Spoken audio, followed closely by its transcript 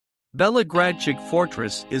Belogradchik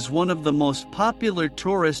Fortress is one of the most popular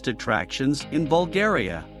tourist attractions in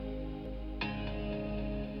Bulgaria.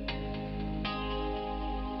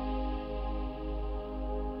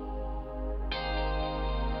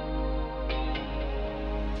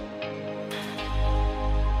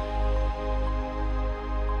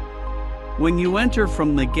 When you enter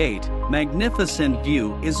from the gate, magnificent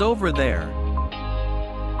view is over there.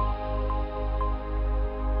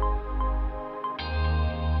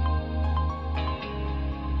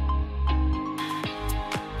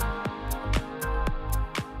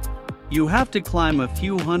 You have to climb a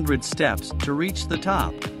few hundred steps to reach the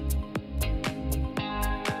top.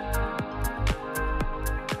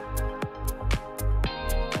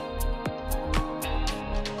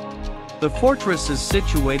 The fortress is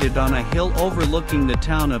situated on a hill overlooking the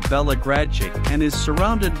town of Belogradchik and is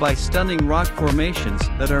surrounded by stunning rock formations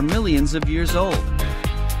that are millions of years old.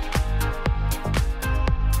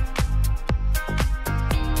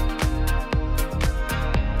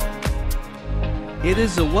 It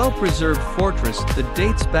is a well-preserved fortress that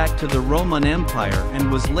dates back to the Roman Empire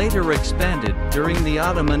and was later expanded during the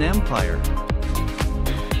Ottoman Empire.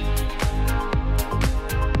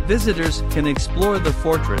 Visitors can explore the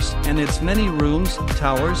fortress and its many rooms,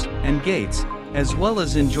 towers, and gates, as well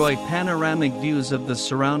as enjoy panoramic views of the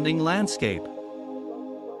surrounding landscape.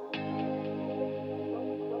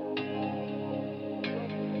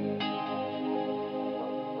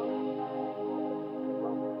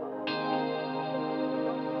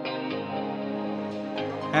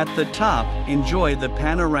 At the top, enjoy the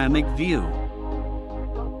panoramic view.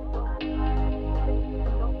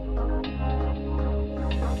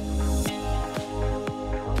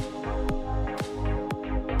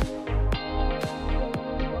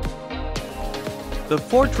 The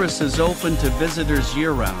fortress is open to visitors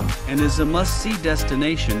year-round and is a must-see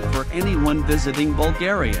destination for anyone visiting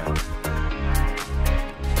Bulgaria.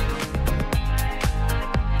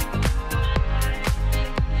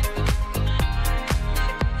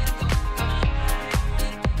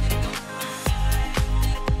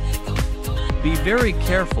 Be very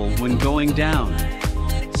careful when going down.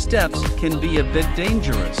 Steps can be a bit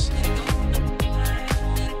dangerous.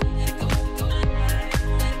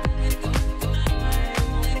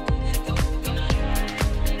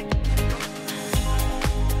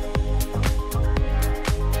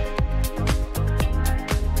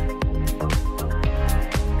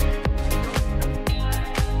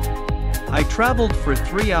 I traveled for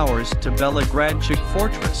 3 hours to Belogradchik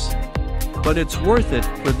Fortress. But it's worth it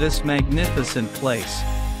for this magnificent place.